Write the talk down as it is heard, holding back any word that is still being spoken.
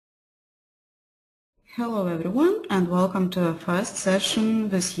Hello everyone and welcome to the first session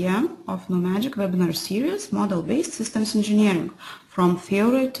this year of No Magic webinar series Model-Based Systems Engineering from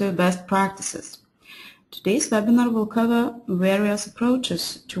Theory to Best Practices. Today's webinar will cover various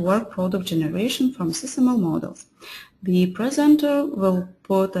approaches to work product generation from SysML models. The presenter will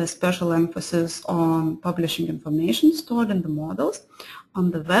put a special emphasis on publishing information stored in the models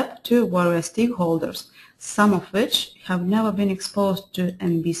on the web to various stakeholders, some of which have never been exposed to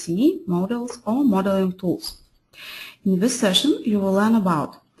MBSE models or modeling tools. In this session, you will learn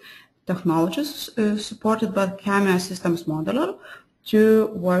about technologies supported by Cameo Systems Modeler to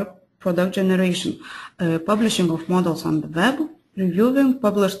work product generation, publishing of models on the web, reviewing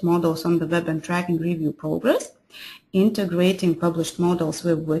published models on the web and tracking review progress, integrating published models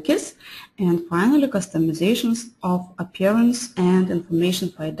with wikis, and finally customizations of appearance and information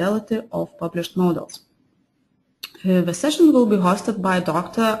fidelity of published models. The session will be hosted by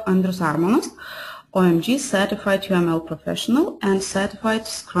Dr. Andrius Armonas, OMG Certified UML Professional and Certified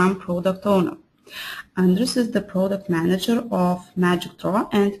Scrum Product Owner. Andrius is the Product Manager of Magic Draw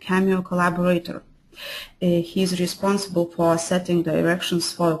and Cameo Collaborator. He is responsible for setting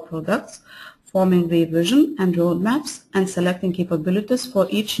directions for products, forming the vision and roadmaps, and selecting capabilities for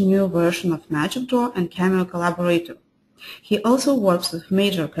each new version of Magic Draw and Cameo Collaborator. He also works with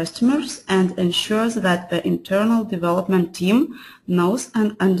major customers and ensures that the internal development team knows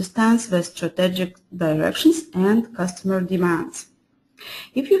and understands the strategic directions and customer demands.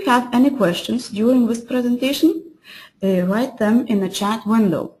 If you have any questions during this presentation, write them in the chat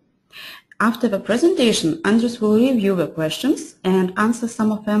window. After the presentation, Andrius will review the questions and answer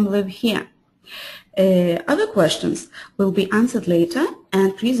some of them live here. Other questions will be answered later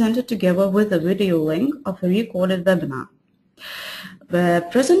and presented together with a video link of a recorded webinar. The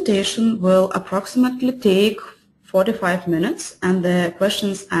presentation will approximately take 45 minutes and the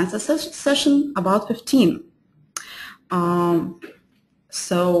questions answer session about 15.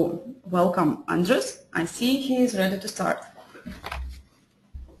 So welcome Andrius. I see he is ready to start.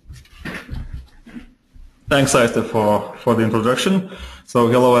 Thanks, Aiste, for the introduction. So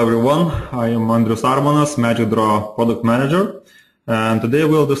hello everyone, I am Andrius Armonas, Magic Draw Product Manager, and today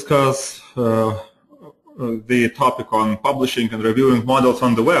we'll discuss the topic on publishing and reviewing models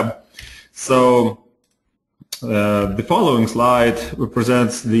on the web. So the following slide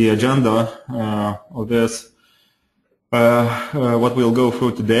represents the agenda of this, what we'll go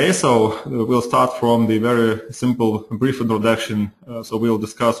through today. So we'll start from the very simple brief introduction. So we'll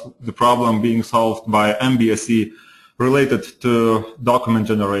discuss the problem being solved by MBSE related to document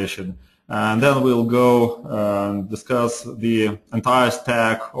generation, and then we'll go and discuss the entire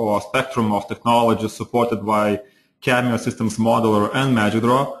stack or spectrum of technologies supported by Cameo Systems Modeler and Magic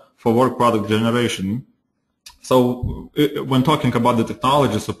Draw for work product generation. So when talking about the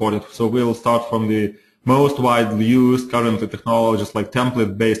technology supported, so we'll start from the most widely used currently technologies like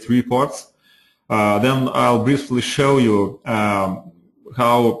template-based reports. Then I'll briefly show you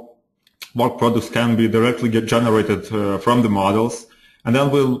how work products can be directly generated from the models, and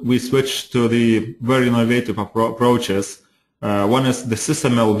then we switch to the very innovative approaches. One is the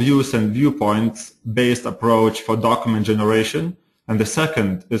SysML Views&Viewpoints based approach for document generation, and the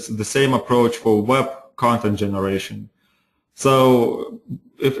second is the same approach for web content generation. So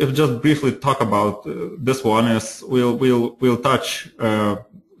if just briefly talk about this one, is we'll touch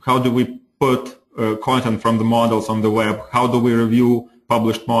how do we put content from the models on the web, how do we review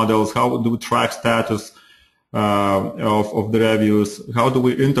published models, how do we track status of the reviews, how do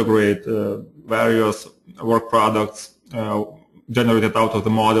we integrate various work products generated out of the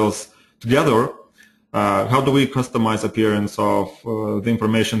models together, how do we customize appearance of the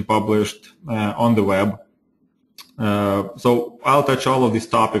information published on the web. So I'll touch all of these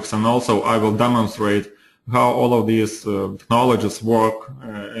topics, and also I will demonstrate how all of these technologies work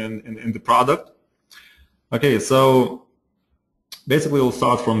in the product. Okay, so basically, we'll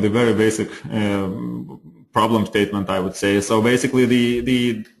start from the very basic problem statement, I would say. So basically,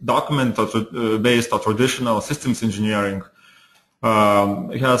 the document-based or traditional systems engineering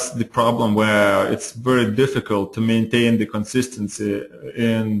has the problem where it's very difficult to maintain the consistency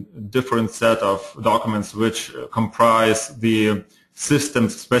in different set of documents which comprise the system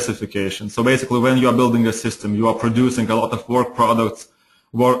specification. So basically, when you are building a system, you are producing a lot of work products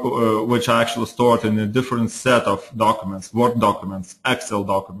which are actually stored in a different set of documents, Word documents, Excel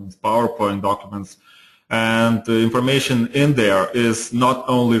documents, PowerPoint documents, and the information in there is not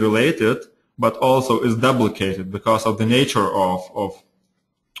only related, but also is duplicated because of the nature of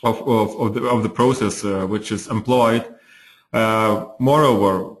the process which is employed.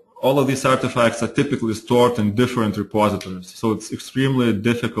 Moreover, all of these artifacts are typically stored in different repositories, so it's extremely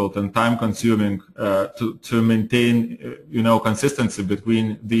difficult and time-consuming to maintain, consistency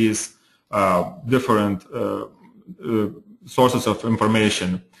between these different sources of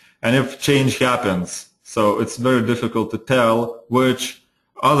information. And if change happens, so it's very difficult to tell which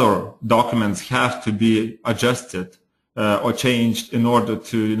other documents have to be adjusted or changed in order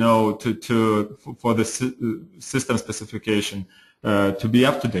to, for the system specification to be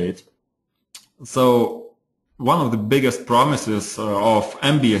up to date. So one of the biggest promises of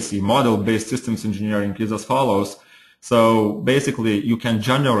MBSE, Model-Based Systems Engineering, is as follows. So basically, you can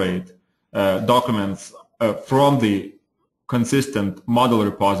generate documents from the consistent model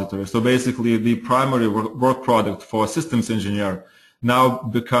repository. So basically, the primary work product for a systems engineer now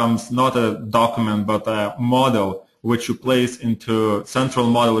becomes not a document, but a model which you place into central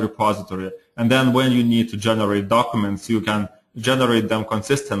model repository. And then when you need to generate documents, you can generate them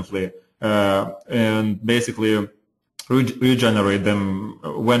consistently and basically regenerate them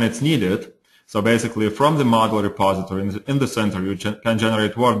when it's needed. So basically, from the model repository in the center, you can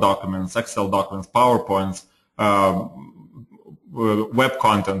generate Word documents, Excel documents, PowerPoints, web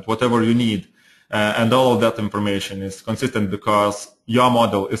content, whatever you need. And all of that information is consistent because your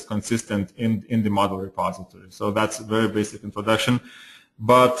model is consistent in the model repository. So that's a very basic introduction.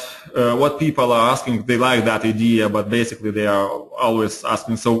 But what people are asking, they like that idea, but basically they are always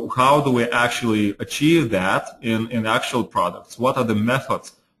asking, so how do we actually achieve that in actual products? What are the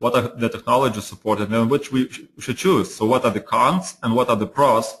methods? What are the technologies supported and which we should choose? So what are the cons and what are the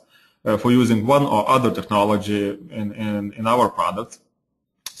pros for using one or other technology in our products?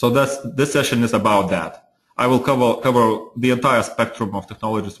 So this session is about that. I will cover the entire spectrum of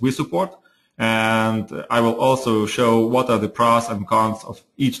technologies we support, and I will also show what are the pros and cons of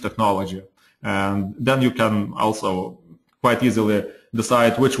each technology. And then you can also quite easily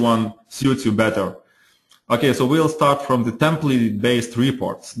decide which one suits you better. Okay, so we'll start from the template-based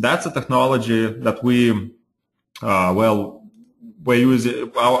reports. That's a technology that we use.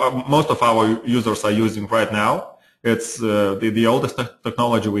 Most of our users are using right now. It's the oldest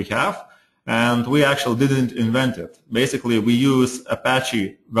technology we have, and we actually didn't invent it. Basically, we use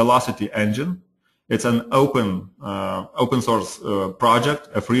Apache Velocity Engine. It's an open source project,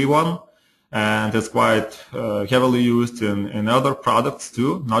 a free one, and it's quite heavily used in other products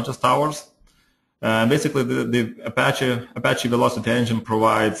too, not just ours. Basically, the Apache Velocity Engine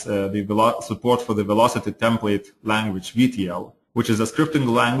provides the support for the Velocity Template Language, VTL, which is a scripting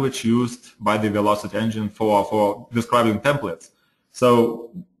language used by the Velocity Engine for describing templates.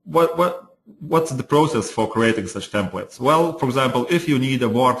 So what's the process for creating such templates? Well, for example, if you need a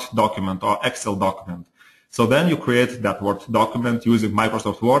Word document or Excel document, so then you create that Word document using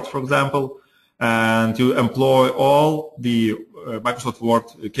Microsoft Word, for example, and you employ all the Microsoft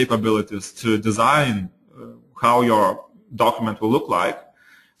Word capabilities to design how your document will look like.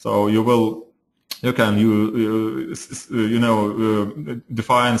 So you can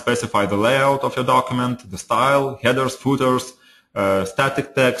define, specify the layout of your document, the style, headers, footers,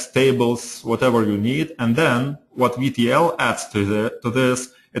 static text, tables, whatever you need. And then what VTL adds to this,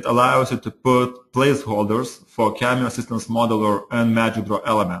 it allows you to put placeholders for Cameo Systems Modeler and Magic Draw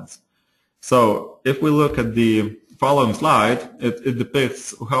elements. So if we look at the following slide, it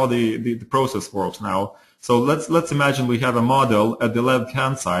depicts how the process works now. So let's imagine we have a model at the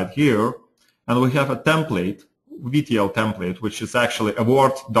left-hand side here, and we have a template, VTL template, which is actually a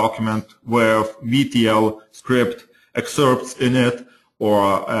Word document where VTL script excerpts in it,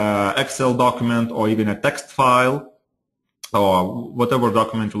 or Excel document, or even a text file, or whatever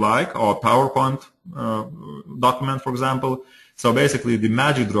document you like, or PowerPoint document, for example. So basically, the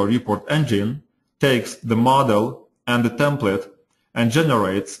Magic Draw report engine takes the model and the template and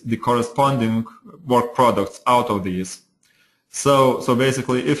generates the corresponding work products out of these. So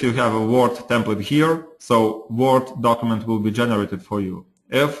basically, if you have a Word template here, so Word document will be generated for you.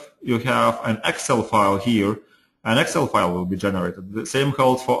 If you have an Excel file here, an Excel file will be generated. The same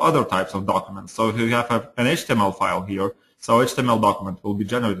holds for other types of documents. So if you have an HTML file here, so HTML document will be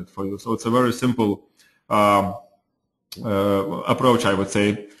generated for you. So it's a very simple approach, I would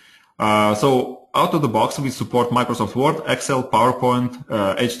say. So out of the box, we support Microsoft Word, Excel, PowerPoint,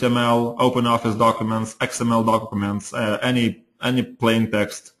 HTML, OpenOffice documents, XML documents, any plain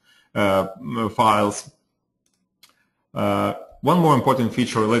text files. One more important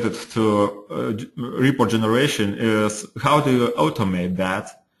feature related to report generation is how do you automate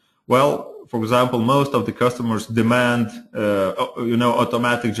that? Well, for example, most of the customers demand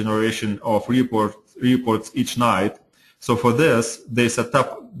automatic generation of reports each night. So for this, they set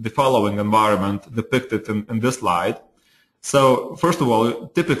up the following environment depicted in this slide. So first of all,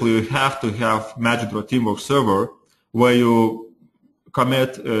 typically you have to have MagidraW Teamwork Server where you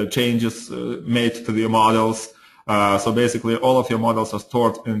commit changes made to the models. So basically all of your models are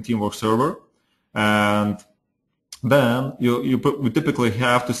stored in Teamwork Server, and then you typically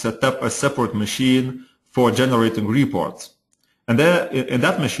have to set up a separate machine for generating reports. And then in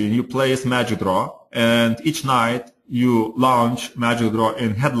that machine you place MagidraW, and each night you launch MagidraW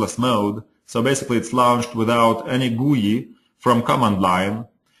in headless mode. So basically it's launched without any GUI from command line,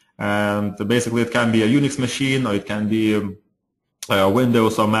 and basically it can be a Unix machine or it can be a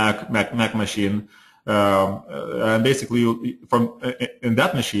Windows or Mac machine. And basically in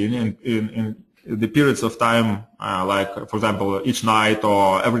that machine, in the periods of time, like for example each night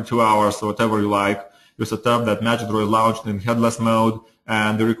or every 2 hours or whatever you like, you set up that MagidraW is launched in headless mode,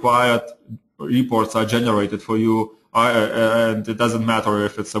 and the required reports are generated for you, and it doesn't matter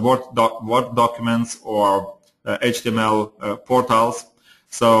if it's a Word documents or HTML portals.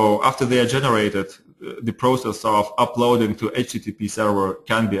 So after they are generated, the process of uploading to HTTP server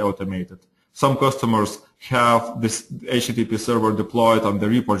can be automated. Some customers have this HTTP server deployed on the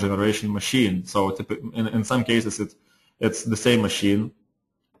report generation machine. So in some cases it's the same machine.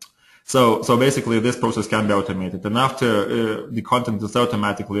 So basically this process can be automated, and after the content is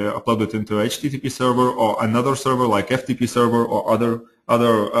automatically uploaded into HTTP server or another server like FTP server or other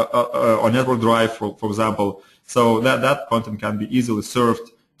or network drive, for example, so that content can be easily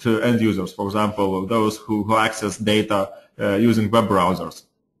served to end users, for example those who access data using web browsers.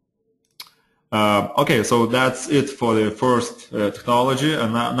 Okay, so that's it for the first technology,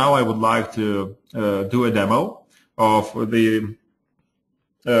 and now I would like to do a demo of the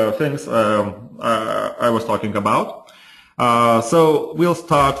things I was talking about. So we'll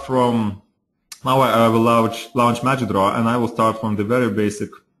start from, now I will launch MagidraW, and I will start from the very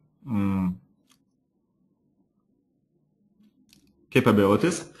basic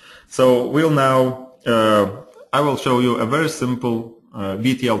capabilities. So we'll now, I will show you a very simple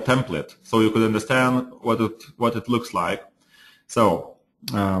VTL template, so you could understand what it looks like. So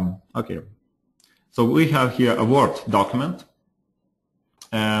okay, so we have here a Word document,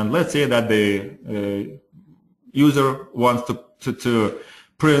 and let's say that the user wants to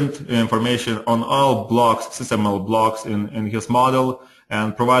print information on all blocks, SysML blocks in his model,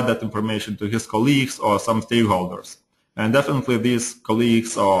 and provide that information to his colleagues or some stakeholders. And definitely these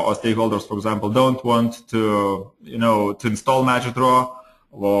colleagues or stakeholders, for example, don't want to install MagidraW,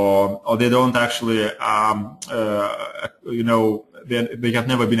 or they don't actually they have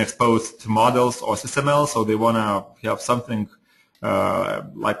never been exposed to models or SysML, so they want to have something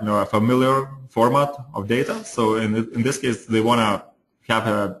like a familiar format of data. So in this case, they want to have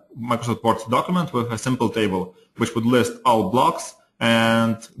a Microsoft Word document with a simple table which would list all blocks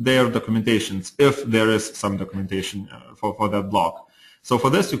and their documentations, if there is some documentation for that block. So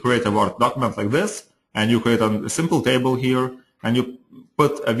for this, you create a Word document like this, and you create a simple table here, and you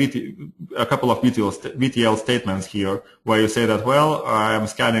put a couple of VTL statements here, where you say that, well, I am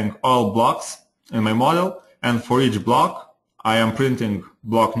scanning all blocks in my model, and for each block, I am printing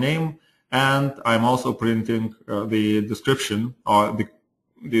block name, and I'm also printing the description or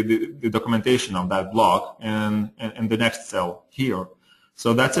the documentation of that block in the next cell here.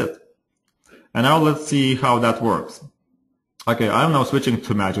 So that's it. And now let's see how that works. Okay, I'm now switching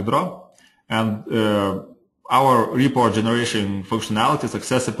to MagidraW, and our report generation functionality is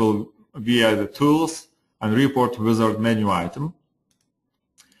accessible via the Tools and Report Wizard menu item.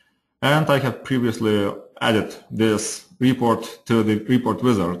 And I have previously added this report to the Report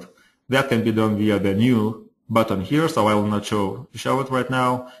Wizard. That can be done via the New button here, so I will not show it right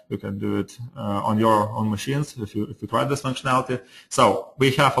now. You can do it on your own machines if you try this functionality. So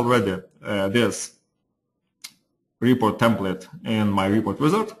we have already this report template in my Report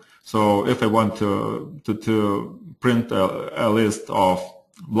Wizard. So if I want to print a list of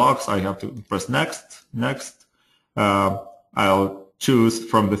blocks, I have to press next. I'll choose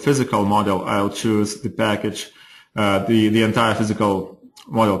from the physical model. I'll choose the package, the entire physical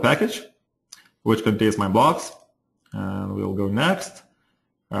model package, which contains my blocks, and we'll go next.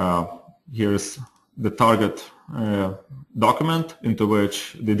 Here's the target document into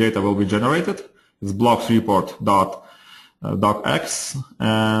which the data will be generated. It's blocks report docx,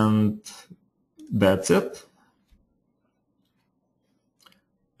 and that's it.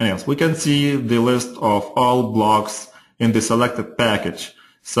 And yes, we can see the list of all blocks in the selected package.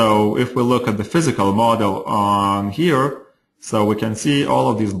 So if we look at the physical model on here, so we can see all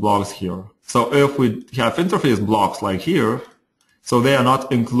of these blocks here. So if we have interface blocks like here, so they are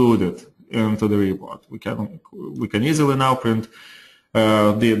not included into the report. We can easily now print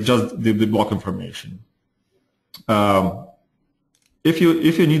just the block information. if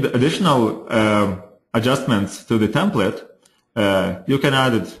you need additional adjustments to the template, you can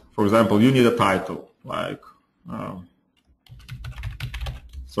add it. For example, you need a title like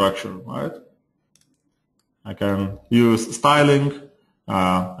structure, right? I can use styling.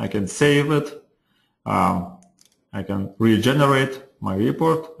 I can save it. I can regenerate my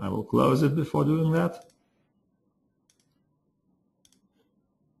report. I will close it before doing that.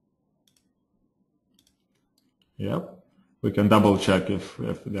 Yep. We can double check if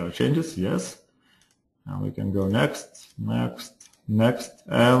there are changes. Yes. And we can go next, next, next,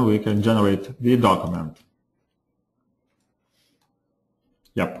 and we can generate the document.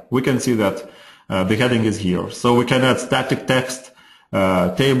 Yep. We can see that the heading is here. So we can add static text,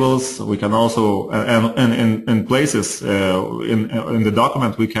 tables. We can also, and in places in the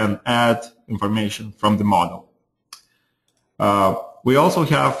document, we can add information from the model. We also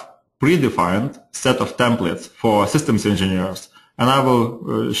have predefined set of templates for systems engineers, and I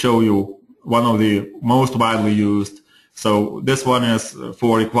will show you one of the most widely used. So this one is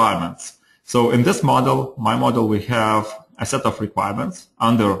for requirements. So in this model, my model, we have a set of requirements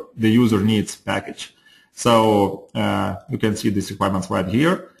under the user needs package. So you can see these requirements right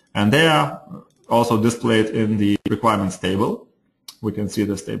here, and they are also displayed in the requirements table. We can see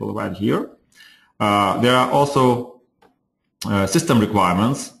this table right here. There are also system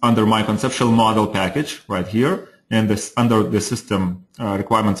requirements under my conceptual model package right here, and this under the system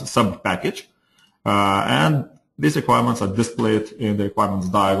requirements sub package, and these requirements are displayed in the requirements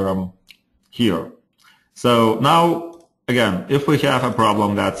diagram here. So now, again, if we have a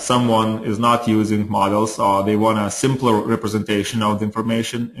problem that someone is not using models, or they want a simpler representation of the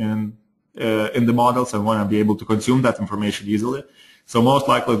information in the models and want to be able to consume that information easily, so most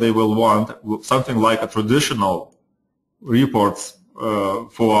likely they will want something like a traditional reports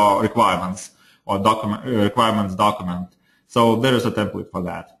for requirements or requirements document. So there is a template for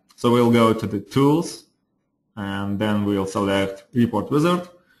that. So we'll go to the tools, and then we'll select report wizard,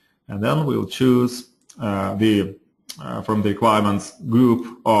 and then we'll choose from the requirements group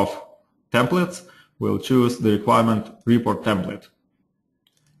of templates, we'll choose the requirement report template.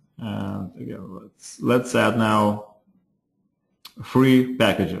 And again, let's add now 3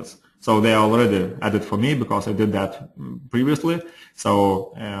 packages. So they are already added for me because I did that previously.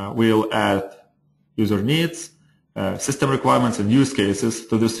 So we'll add user needs, system requirements, and use cases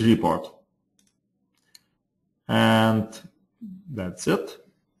to this report. And that's it.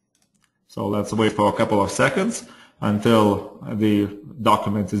 So let's wait for a couple of seconds until the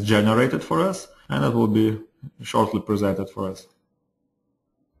document is generated for us, and it will be shortly presented for us.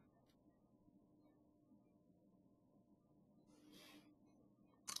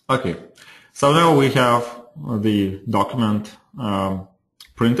 Okay, so now we have the document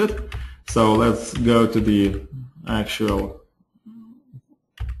printed. So let's go to the actual,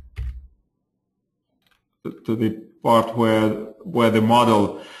 to the part where the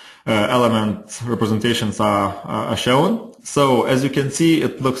model element representations are shown. So as you can see,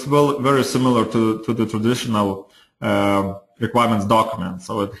 it looks very similar to the traditional requirements document.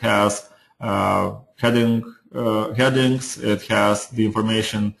 So it has headings, it has the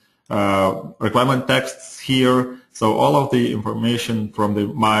information requirement texts here. So all of the information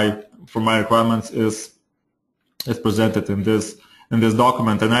from my requirements is presented in this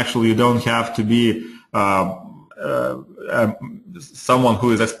document, and actually you don't have to be someone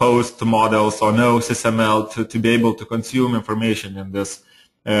who is exposed to models or knows SysML to be able to consume information in this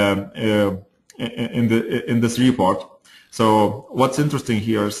in this report. So what's interesting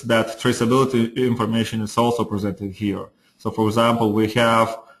here is that traceability information is also presented here. So for example, we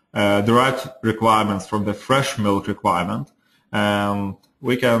have direct requirements from the fresh milk requirement, and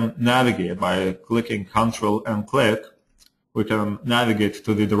we can navigate by clicking Control and click. We can navigate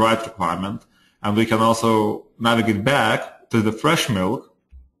to the derived requirement, and we can also navigate back to the fresh milk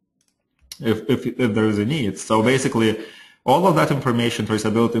if there is a need. So basically, all of that information,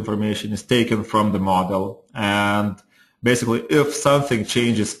 traceability information, is taken from the model, and basically, if something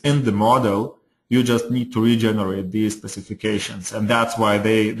changes in the model, you just need to regenerate these specifications, and that's why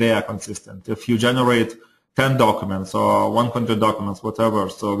they are consistent. If you generate 10 documents or 100 documents, whatever,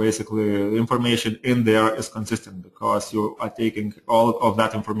 so basically the information in there is consistent because you are taking all of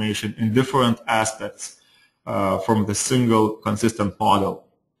that information in different aspects from the single consistent model.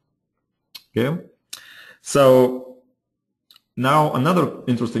 Okay, so now another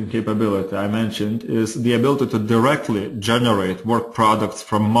interesting capability I mentioned is the ability to directly generate work products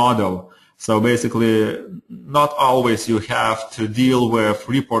from model. So basically, not always you have to deal with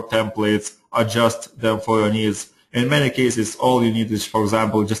report templates, adjust them for your needs. In many cases, all you need is, for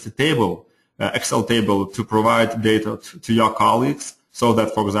example, just a table Excel table to provide data to your colleagues, so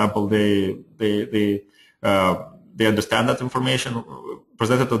that, for example, they understand that information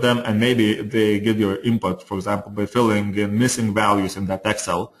presented to them, and maybe they give your input, for example, by filling in missing values in that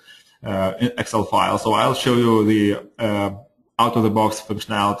Excel file. So I'll show you the out-of-the-box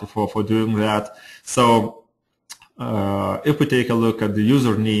functionality for doing that. So if we take a look at the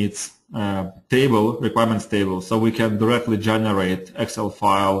user needs table, requirements table, so we can directly generate Excel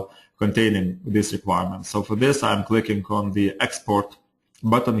file containing these requirements. So for this, I'm clicking on the export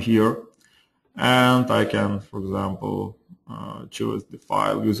button here, and I can, for example, choose the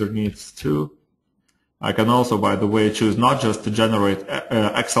file user needs to. I can also, by the way, choose not just to generate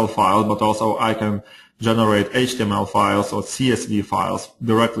Excel files, but also I can generate HTML files or CSV files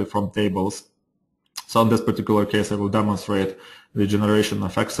directly from tables. So in this particular case, I will demonstrate the generation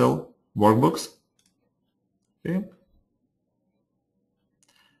of Excel workbooks. Okay.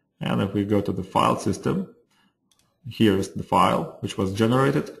 And if we go to the file system, here is the file which was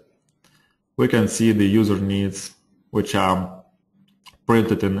generated. We can see the user needs, which are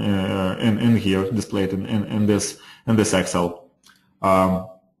printed in here, displayed in this Excel.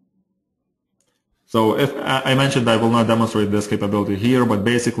 So if I mentioned, I will not demonstrate this capability here, but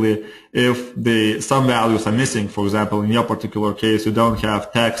basically, if some values are missing, for example, in your particular case, you don't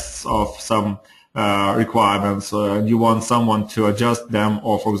have texts of some requirements, and you want someone to adjust them,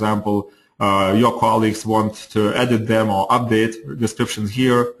 or for example, your colleagues want to edit them or update descriptions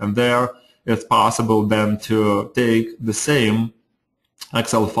here and there, it's possible then to take the same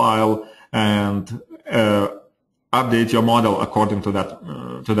Excel file and update your model according to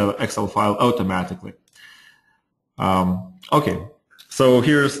that Excel file automatically. Okay, so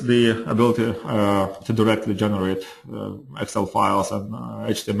here's the ability to directly generate Excel files and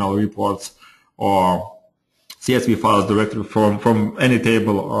HTML reports or CSV files directly from any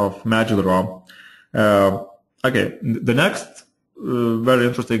table of MagiDraw. Okay, the next very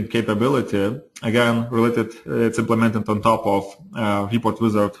interesting capability, again related, it's implemented on top of report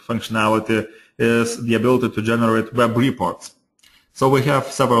wizard functionality, is the ability to generate web reports. So we have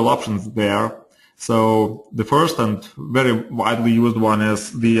several options there. So the first and very widely used one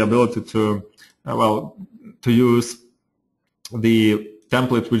is the ability to use the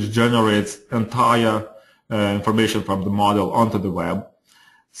template which generates entire information from the model onto the web.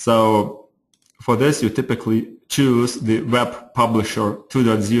 So for this, you typically choose the Web Publisher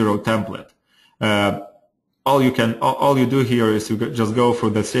 2.0 template. All you do here is you just go through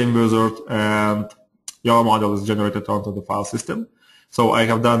the same wizard, and your model is generated onto the file system. So I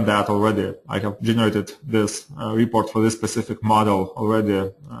have done that already. I have generated this report for this specific model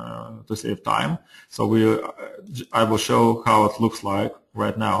already to save time. So I will show how it looks like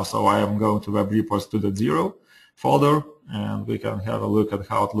right now. So I am going to Web Reports 2.0 folder, and we can have a look at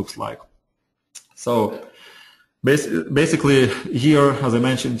how it looks like. So basically here, as I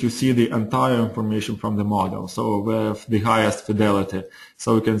mentioned, you see the entire information from the model, so with the highest fidelity.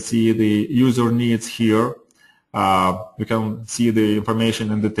 So you can see the user needs here. You can see the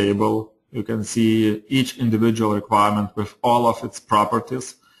information in the table. You can see each individual requirement with all of its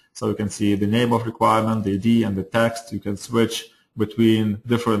properties. So you can see the name of requirement, the ID, and the text. You can switch between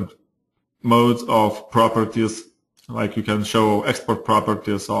different modes of properties, like you can show export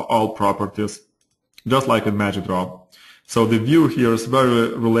properties or all properties, just like in MagiDraw. So the view here is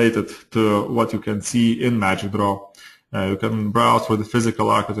very related to what you can see in MagiDraw. You can browse for the physical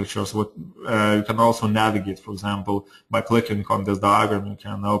architectures. You can also navigate, for example, by clicking on this diagram, you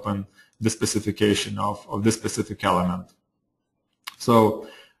can open the specification of this specific element. So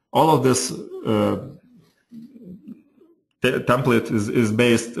all of this template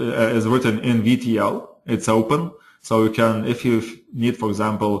is written in VTL. It's open. So you can, if you need, for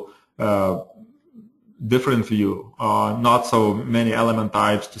example, different view, not so many element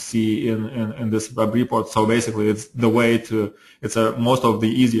types to see in this web report. So basically, it's the way to, it's most of the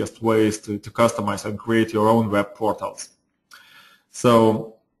easiest ways to customize and create your own web portals.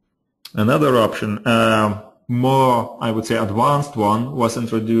 So another option, more, I would say, advanced one, was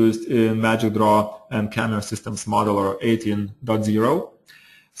introduced in MagiDraw and Cameo Systems Modeler 18.0.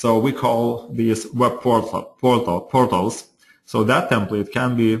 So we call these web portals. So that template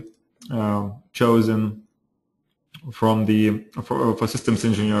can be chosen from for systems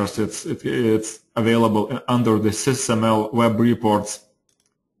engineers. It's available under the SysML Web Reports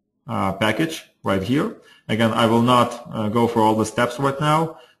package right here. Again, I will not go for all the steps right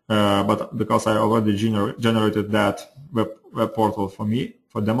now, but because I already generated that web portal for me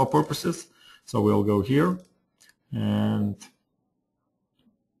for demo purposes. So we'll go here, and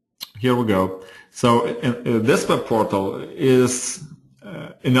here we go. So this web portal is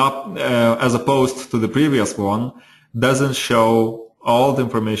as opposed to the previous one, doesn't show all the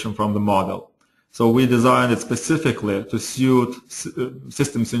information from the model. So we designed it specifically to suit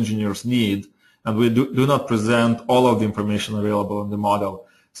systems engineers' need, and we do not present all of the information available in the model.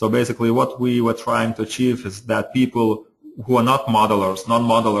 So basically what we were trying to achieve is that people who are not modelers,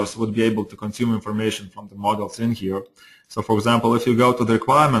 non-modelers, would be able to consume information from the models in here. So for example, if you go to the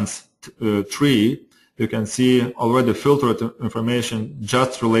requirements tree, you can see already filtered information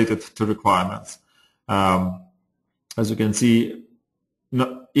just related to requirements. As you can see,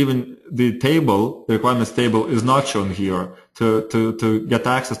 even the table, the requirements table, is not shown here. To get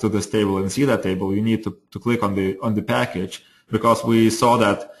access to this table and see that table, you need to click on the package, because we saw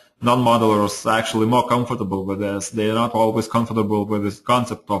that non-modelers are actually more comfortable with this. They are not always comfortable with this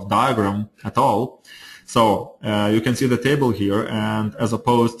concept of diagram at all. So you can see the table here, and as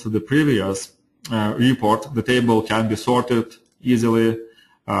opposed to the previous report, the table can be sorted easily.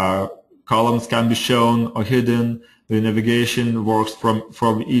 Columns can be shown or hidden. The navigation works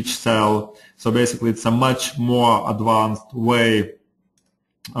from each cell. So basically it's a much more advanced way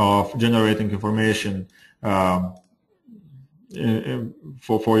of generating information for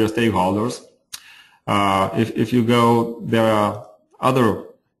your stakeholders. If you go, there are other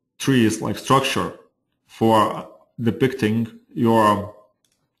trees like structure for depicting your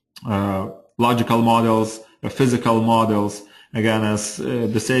logical models, physical models. Again, as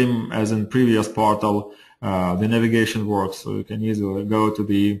the same as in previous portal, the navigation works, so you can easily go to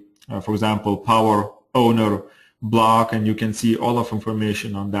the, for example, power owner block, and you can see all of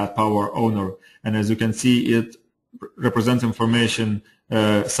information on that power owner. And as you can see, it represents information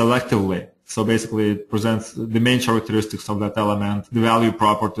selectively. So basically, it presents the main characteristics of that element, the value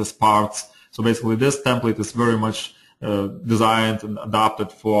properties, parts. So basically, this template is very much designed and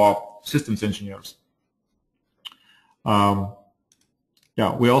adapted for systems engineers.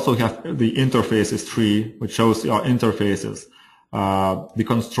 Yeah, we also have the interfaces tree, which shows our interfaces. The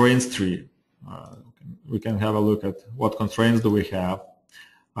constraints tree, we can have a look at what constraints do we have.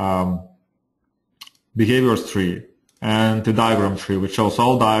 Behaviors tree, and the diagram tree, which shows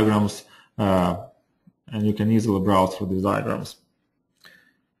all diagrams, and you can easily browse through these diagrams.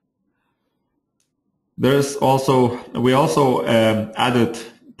 There's also, we also added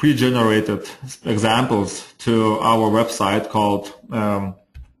pre-generated examples to our website called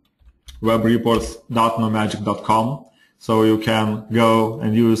webreports.nomagic.com. So you can go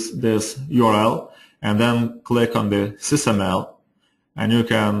and use this URL and then click on the SysML, and you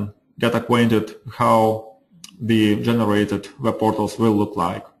can get acquainted how the generated web portals will look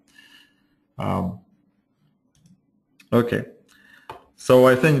like. Okay, so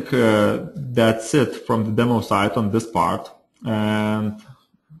I think that's it from the demo site on this part, and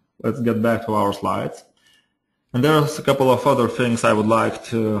let's get back to our slides. And there's a couple of other things I would like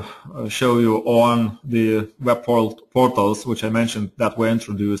to show you on the web portals, which I mentioned that were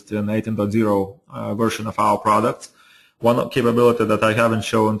introduced in 18.0 version of our products. One capability that I haven't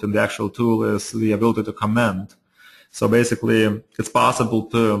shown in the actual tool is the ability to comment. So basically, it's possible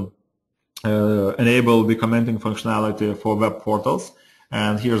to enable the commenting functionality for web portals,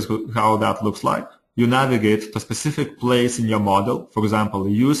 and here's how that looks like. You navigate to a specific place in your model, for example, a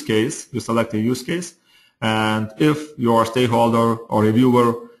use case. You select a use case, and if your stakeholder or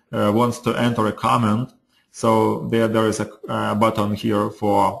reviewer wants to enter a comment, so there is a button here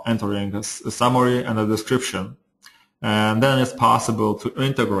for entering a summary and a description. And then it's possible to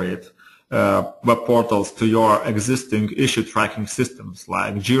integrate web portals to your existing issue tracking systems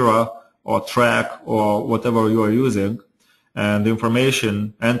like Jira or Track or whatever you are using. And the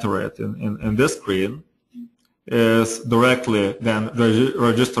information entered in this screen is directly then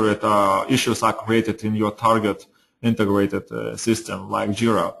registered. Issues are created in your target integrated system like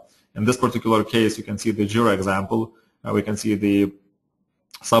Jira. In this particular case, you can see the Jira example. We can see the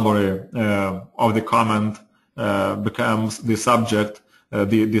summary of the comment becomes the subject,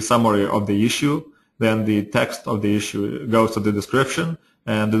 the summary of the issue. Then the text of the issue goes to the description,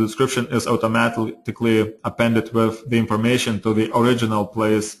 and the description is automatically appended with the information to the original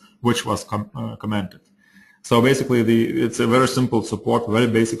place which was commented. So basically, it's a very simple support, very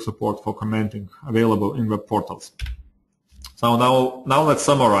basic support for commenting available in web portals. So now let's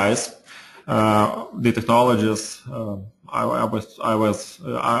summarize the technologies I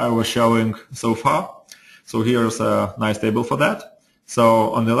was showing so far. So here's a nice table for that.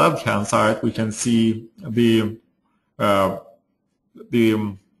 So on the left-hand side, we can see the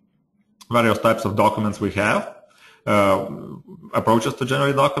various types of documents we have, approaches to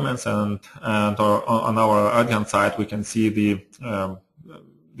generate documents, and on our right-hand side, we can see the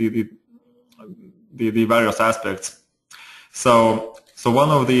various aspects. So So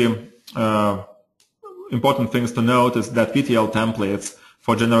one of the important things to note is that VTL templates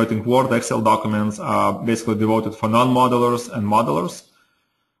for generating Word, Excel documents are basically devoted for non-modelers and modelers.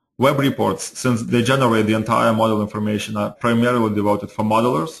 Web reports, since they generate the entire model information, are primarily devoted for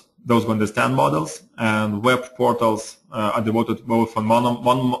modelers, those who understand models, and web portals are devoted both for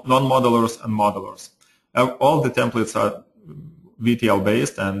non-modelers and modelers. All the templates are VTL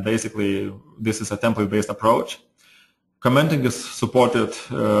based, and basically this is a template based approach. Commenting is supported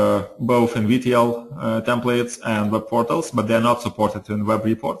both in VTL templates and web portals, but they are not supported in web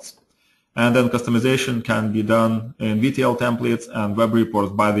reports. And then customization can be done in VTL templates and web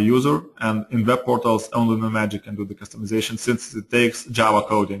reports by the user, and in web portals only Magic can do the customization since it takes Java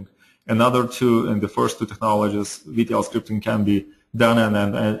coding. In the first two technologies, VTL scripting can be done,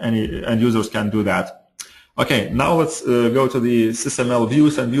 and users can do that. Okay, now let's go to the SysML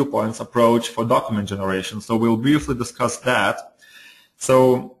Views and Viewpoints approach for document generation. So we'll briefly discuss that.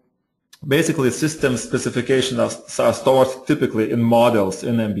 So basically, system specifications are stored typically in models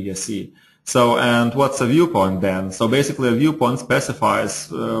in MBSE. So, and what's a viewpoint then? So basically, a viewpoint specifies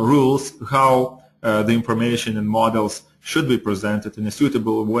rules how the information in models should be presented in a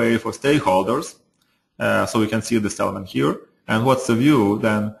suitable way for stakeholders. So we can see this element here. And what's a view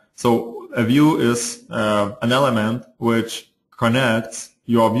then? So a view is an element which connects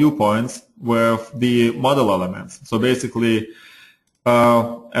your viewpoints with the model elements. So basically,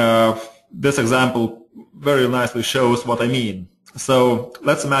 this example very nicely shows what I mean. So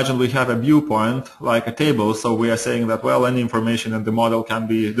let's imagine we have a viewpoint like a table. So we are saying that, well, any information in the model can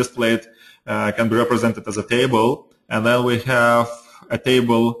be displayed, can be represented as a table. And then we have a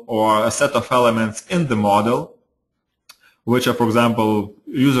table or a set of elements in the model, which are, for example,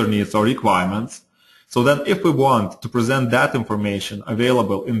 user needs or requirements. So then if we want to present that information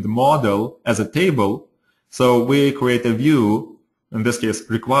available in the model as a table, so we create a view, in this case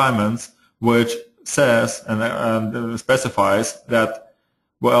requirements, which says and specifies that,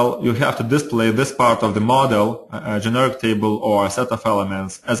 well, you have to display this part of the model, a generic table or a set of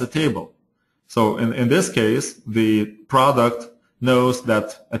elements, as a table. So in this case, the product knows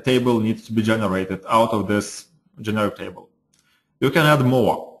that a table needs to be generated out of this generic table. You can add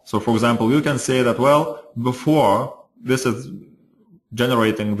more. So for example, you can say that, well, before this is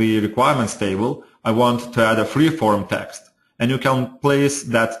generating the requirements table, I want to add a free-form text. And you can place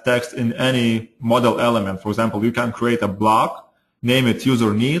that text in any model element. For example, you can create a block, name it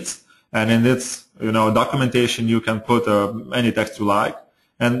user needs, and in its documentation you can put any text you like.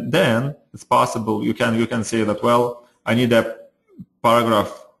 And then it's possible you can say that, well, I need a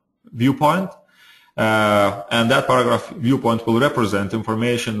paragraph viewpoint, and that paragraph viewpoint will represent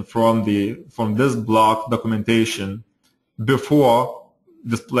information from this block documentation before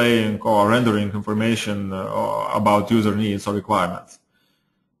displaying or rendering information about user needs or requirements.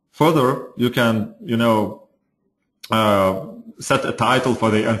 Further, you can set a title for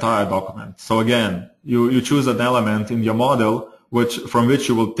the entire document. So again, you choose an element in your model from which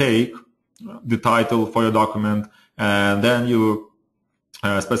you will take the title for your document, and then you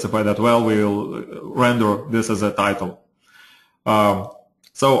specify that, well, we'll render this as a title.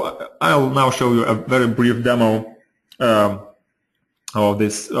 So I'll now show you a very brief demo of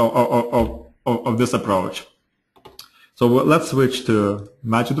this approach. So let's switch to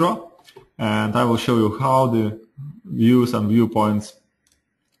MagidraW, and I will show you how the views and viewpoints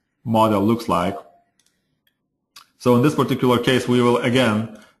model looks like. So in this particular case, we will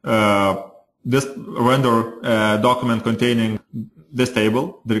again render a document containing this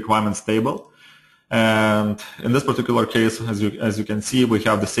table, the requirements table. And in this particular case, as you can see, we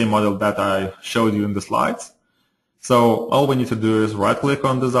have the same model that I showed you in the slides. So all we need to do is right-click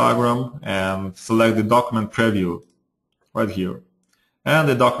on this diagram and select the document preview right here. And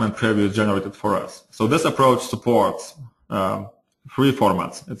the document preview is generated for us. So this approach supports three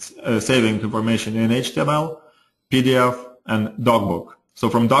formats. It's saving information in HTML, PDF, and DocBook. So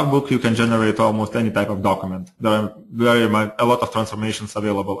from DocBook, you can generate almost any type of document. There are a lot of transformations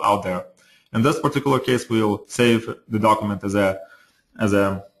available out there. In this particular case, we'll save the document as a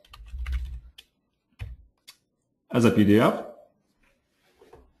PDF.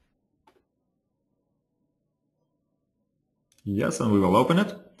 Yes, and we will open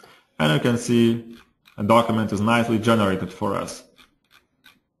it. And you can see a document is nicely generated for us.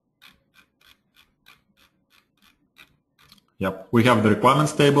 Yep, we have the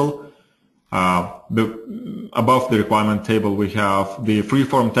requirements table. Above the requirement table, we have the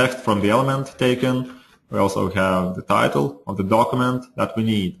free-form text from the element taken. We also have the title of the document that we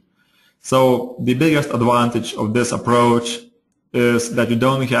need. So the biggest advantage of this approach is that you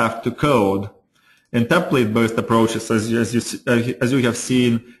don't have to code In template-based approaches, as you have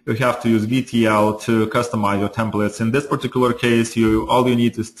seen, you have to use VTL to customize your templates. In this particular case, all you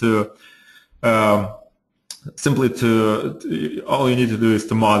need to do is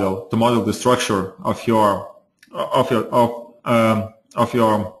to model the structure of your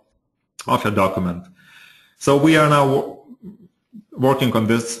document. So we are now working on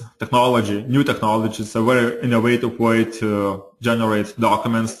this technology, new technology. It's a very innovative way to generate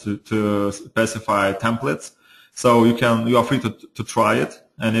documents, to specify templates. So you are free to try it.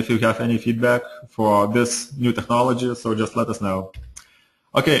 And if you have any feedback for this new technology, so just let us know.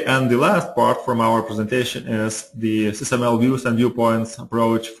 Okay, and the last part from our presentation is the SysML Views and Viewpoints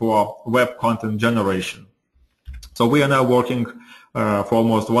approach for web content generation. So we are now working for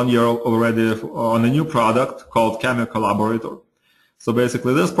almost 1 year already on a new product called Cameo Collaborator. So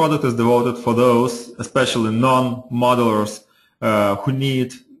basically this product is devoted for those, especially non-modelers, who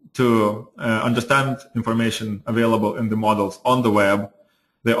need to understand information available in the models on the web.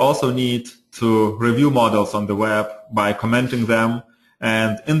 They also need to review models on the web by commenting them.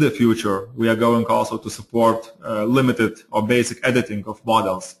 And in the future, we are going also to support limited or basic editing of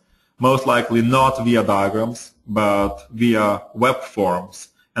models, most likely not via diagrams, but via web forms.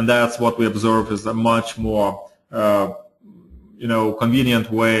 And that's what we observe is a much more convenient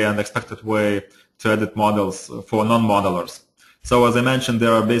way and expected way to edit models for non-modelers. So as I mentioned,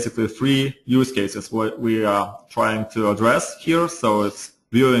 there are basically 3 use cases what we are trying to address here. So it's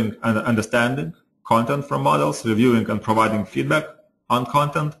viewing and understanding content from models, reviewing and providing feedback on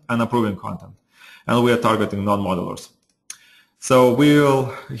content, and approving content. And we are targeting non-modelers. So we'll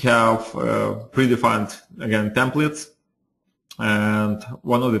have predefined, again, templates. And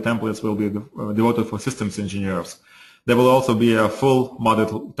one of the templates will be devoted for systems engineers. There will also be a full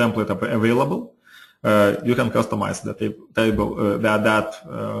model template available. You can customize that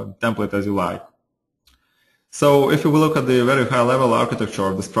template as you like. So if you will look at the very high-level architecture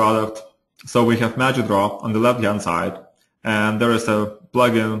of this product, so we have MagiDraw on the left-hand side, and there is a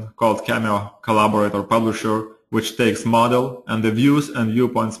plugin called Cameo Collaborator Publisher, which takes model and the views and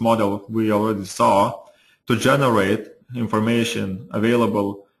viewpoints model we already saw to generate information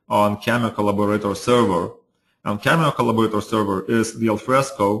available on Cameo Collaborator server. And Cameo Collaborator server is the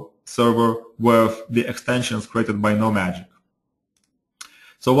Alfresco server with the extensions created by NoMagic.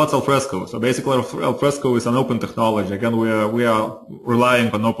 So what's Alfresco? So basically Alfresco is an open technology. Again, we are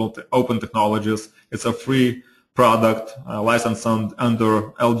relying on open technologies. It's a free product licensed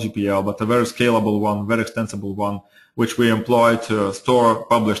under LGPL, but a very scalable one, very extensible one, which we employ to store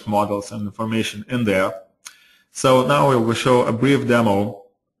published models and information in there. So now we will show a brief demo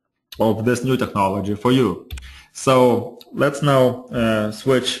of this new technology for you. So let's now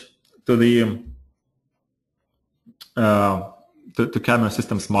switch to the to Cameo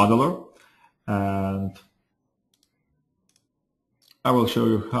Systems Modeler, and I will show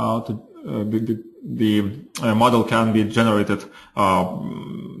you how to the model can be generated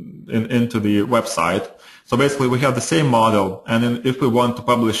into the website. So basically we have the same model, and if we want to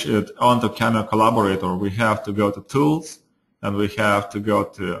publish it onto Cameo Collaborator, we have to go to Tools, and we have to go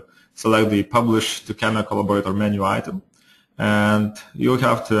to select the Publish to Cameo Collaborator menu item, and you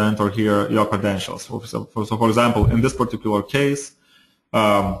have to enter here your credentials. So for example, in this particular case,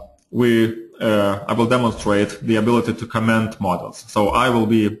 I will demonstrate the ability to comment models. So I will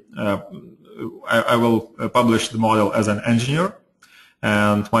publish the model as an engineer,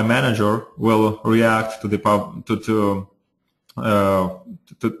 and my manager will react to the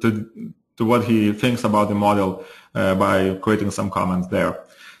to what he thinks about the model by creating some comments there.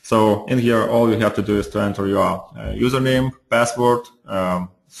 So in here, all you have to do is to enter your username, password,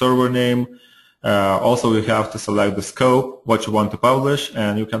 server name. Also, you have to select the scope, what you want to publish,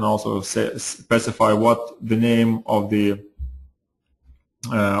 and you can also specify what the name of the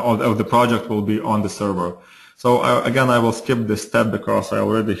project will be on the server. So again, I will skip this step because I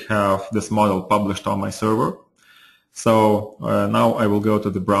already have this model published on my server. So now I will go to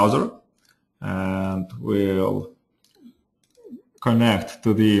the browser and we'll connect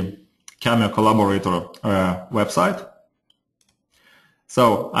to the Cameo Collaborator website.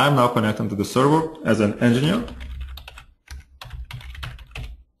 So I'm now connecting to the server as an engineer.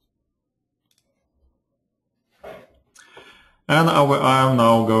 And I am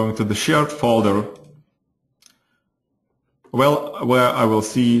now going to the shared folder, where I will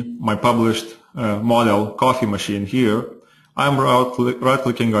see my published model coffee machine here. I'm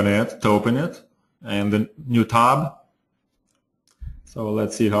right-clicking on it to open it in the new tab. So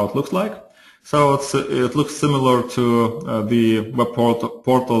let's see how it looks like. So it looks similar to the web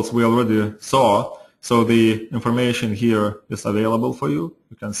portals we already saw. So the information here is available for you.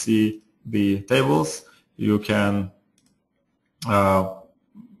 You can see the tables. You can add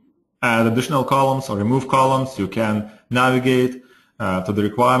additional columns or remove columns. You can navigate to the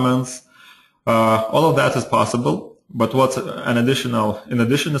requirements. All of that is possible, but what's in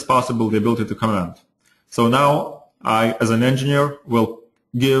addition is possible the ability to comment. So now I, as an engineer, will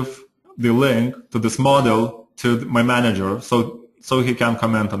give the link to this model to my manager so he can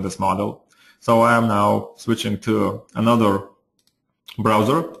comment on this model. So I am now switching to another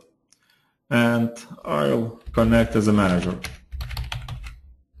browser, and I'll connect as a manager.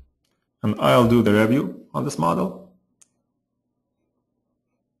 And I'll do the review on this model.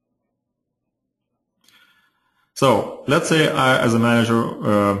 So let's say I, as a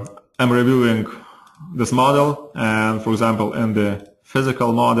manager, am reviewing this model, and for example, in the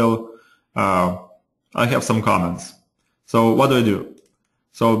physical model, I have some comments. So what do?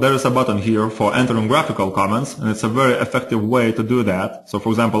 So there is a button here for entering graphical comments, and it's a very effective way to do that. So for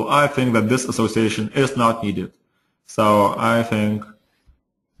example, I think that this association is not needed. So I think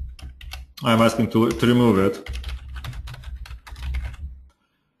I'm asking to remove it.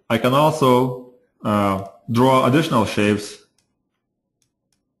 I can also draw additional shapes,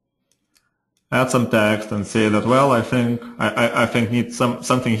 add some text, and say that, well, I think need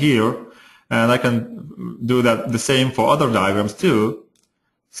something here, and I can do that the same for other diagrams too.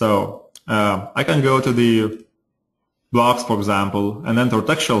 So I can go to the blocks, for example, and enter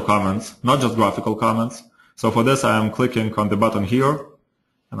textual comments, not just graphical comments. So for this, I am clicking on the button here,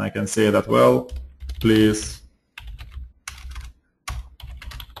 and I can say that, well, please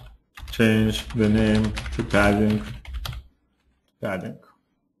change the name to padding.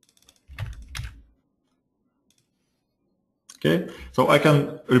 Okay, so I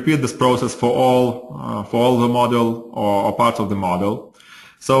can repeat this process for all the model or parts of the model.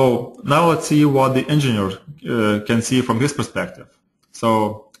 So now let's see what the engineer can see from his perspective.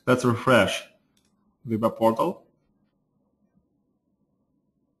 So let's refresh the web portal.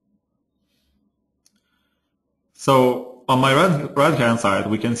 So on my right-hand side,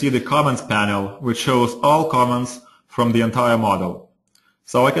 we can see the comments panel, which shows all comments from the entire model.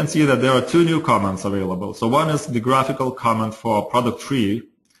 So I can see that there are two new comments available. So one is the graphical comment for product tree.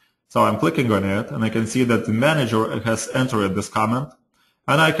 So I'm clicking on it, and I can see that the manager has entered this comment,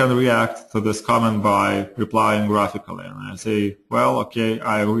 and I can react to this comment by replying graphically. And I say, well, okay,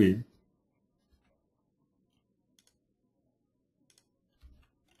 I agree.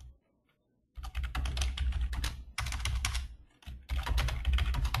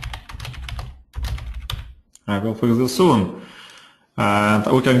 I will fix this soon. And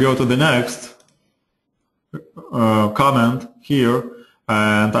we can go to the next comment here,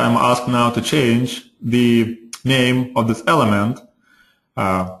 and I'm asked now to change the name of this element.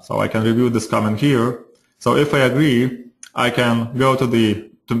 So I can review this comment here. So if I agree, I can go to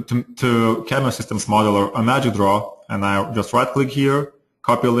to Cameo Systems Modeler on Magic Draw, and I just right-click here,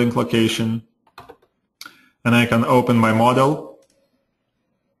 copy link location, and I can open my model.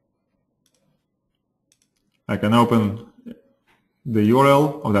 I can open the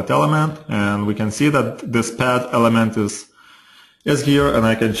URL of that element, and we can see that this pad element is here, and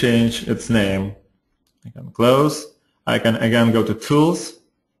I can change its name. I can close. I can again go to Tools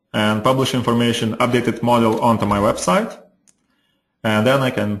and Publish Information Updated Model onto my website, and then I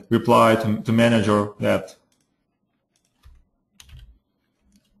can reply to manager that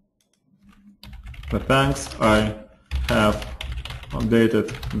thanks, I have updated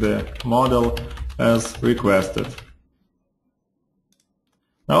the model as requested.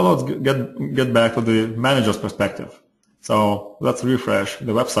 Now let's get back to the manager's perspective. So let's refresh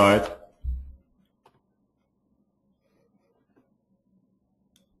the website.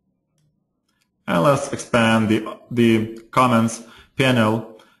 And let's expand the comments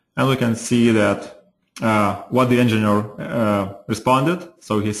panel, and we can see that what the engineer responded.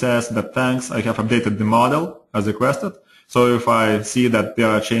 So he says that thanks, I have updated the model as requested. So if I see that there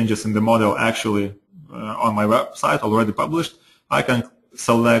are changes in the model actually on my website already published, I can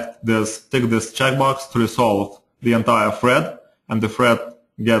select this, tick this checkbox to resolve the entire thread, and the thread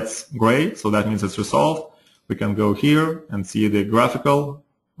gets gray, so that means it's resolved. We can go here and see the graphical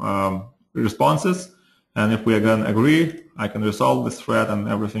responses, and if we again agree, I can resolve this thread and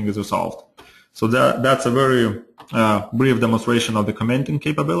everything is resolved. So that's a very brief demonstration of the commenting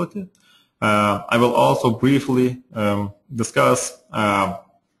capability. I will also briefly discuss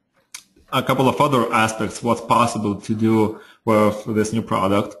a couple of other aspects, what's possible to do with this new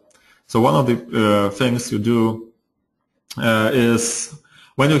product. So one of the things you do is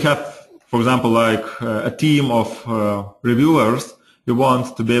when you have, for example, like a team of reviewers, you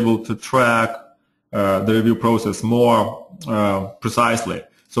want to be able to track the review process more precisely.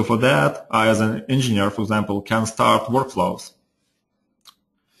 So for that, I as an engineer, for example, can start workflows.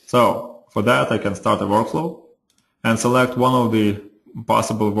 So for that, I can start a workflow and select one of the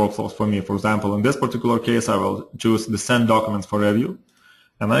possible workflows for me. For example, in this particular case, I will choose the send documents for review,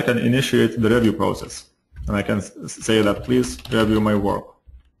 and I can initiate the review process. And I can say that please review my work.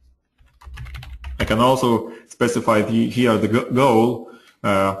 I can also specify here the goal,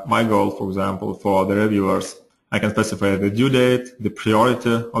 my goal, for example, for the reviewers. I can specify the due date, the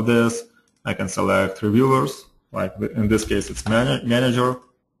priority of this. I can select reviewers, like in this case it's manager.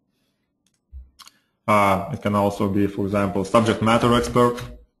 It can also be, for example, subject matter expert.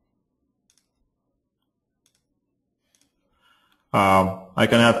 I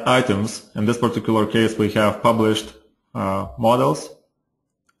can add items. In this particular case, we have published models,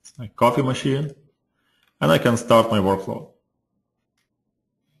 it's like coffee machine, and I can start my workflow.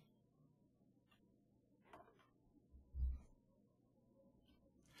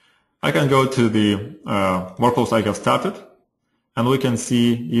 I can go to the workflows I have started, and we can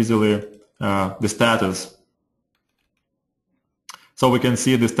see easily the status. So we can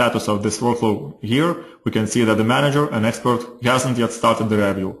see the status of this workflow here. We can see that the manager and expert hasn't yet started the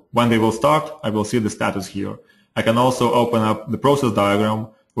review. When they will start, I will see the status here. I can also open up the process diagram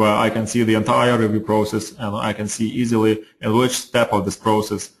where I can see the entire review process, and I can see easily in which step of this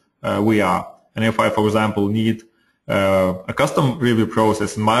process we are. And if I, for example, need a custom review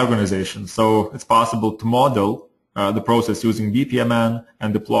process in my organization, so it's possible to model the process using BPMN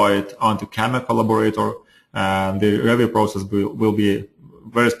and deploy it onto Cameo Collaborator, and the review process will be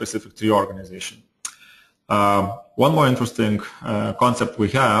very specific to your organization. One more interesting concept we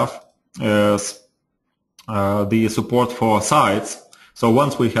have is the support for sites. So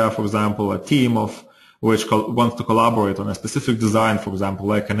once we have, for example, a team of which wants to collaborate on a specific design, for example,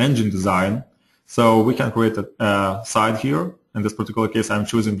 like an engine design, so we can create a site here. In this particular case, I'm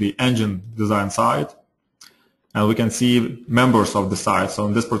choosing the engine design site. And we can see members of the site. So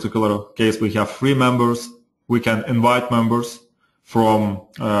in this particular case, we have 3 members. We can invite members from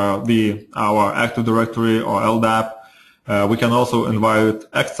our Active Directory or LDAP. We can also invite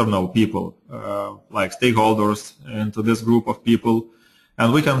external people, like stakeholders, into this group of people.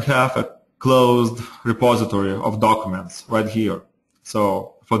 And we can have a closed repository of documents right here.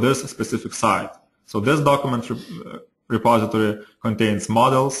 So for this specific site. So this document repository contains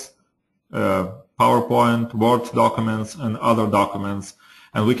models, PowerPoint, Word documents, and other documents,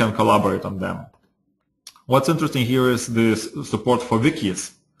 and we can collaborate on them. What's interesting here is this support for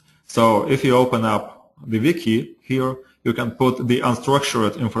wikis. So if you open up the wiki here, you can put the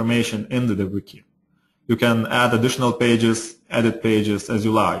unstructured information into the wiki. You can add additional pages, edit pages as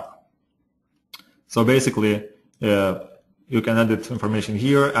you like. So basically, you can edit information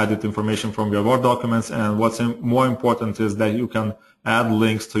here, edit information from your Word documents, and what's more important is that you can add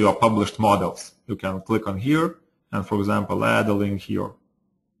links to your published models. You can click on here and, for example, add a link here.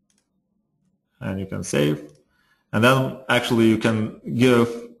 And you can save. And then actually you can give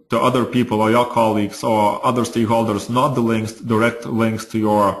to other people or your colleagues or other stakeholders not the links, direct links to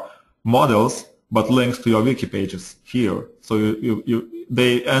your models, but links to your wiki pages here. So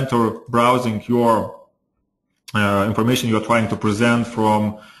they enter browsing your information you're trying to present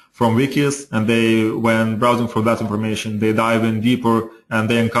from wikis, and when browsing for that information, they dive in deeper and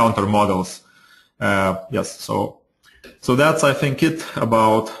they encounter models. Yes, so that's, I think, it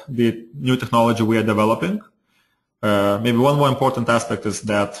about the new technology we are developing. Maybe one more important aspect is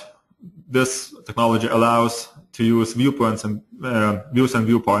that this technology allows to use viewpoints and views and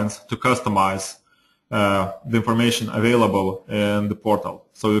viewpoints to customize the information available in the portal.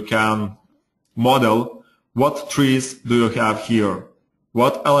 So you can model what trees do you have here,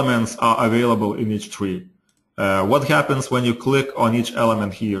 what elements are available in each tree, what happens when you click on each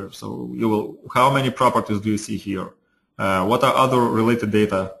element here. So how many properties do you see here? What are other related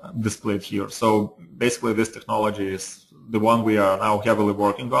data displayed here? So basically this technology is the one we are now heavily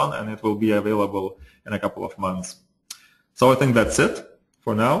working on, and it will be available in a couple of months. So I think that's it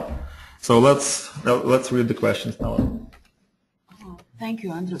for now. So let's read the questions now. Thank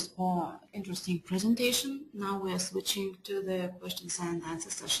you, Andrus, for interesting presentation. Now we are switching to the questions and answer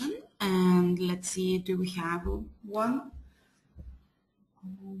session. And let's see, do we have one?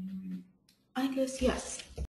 I guess yes.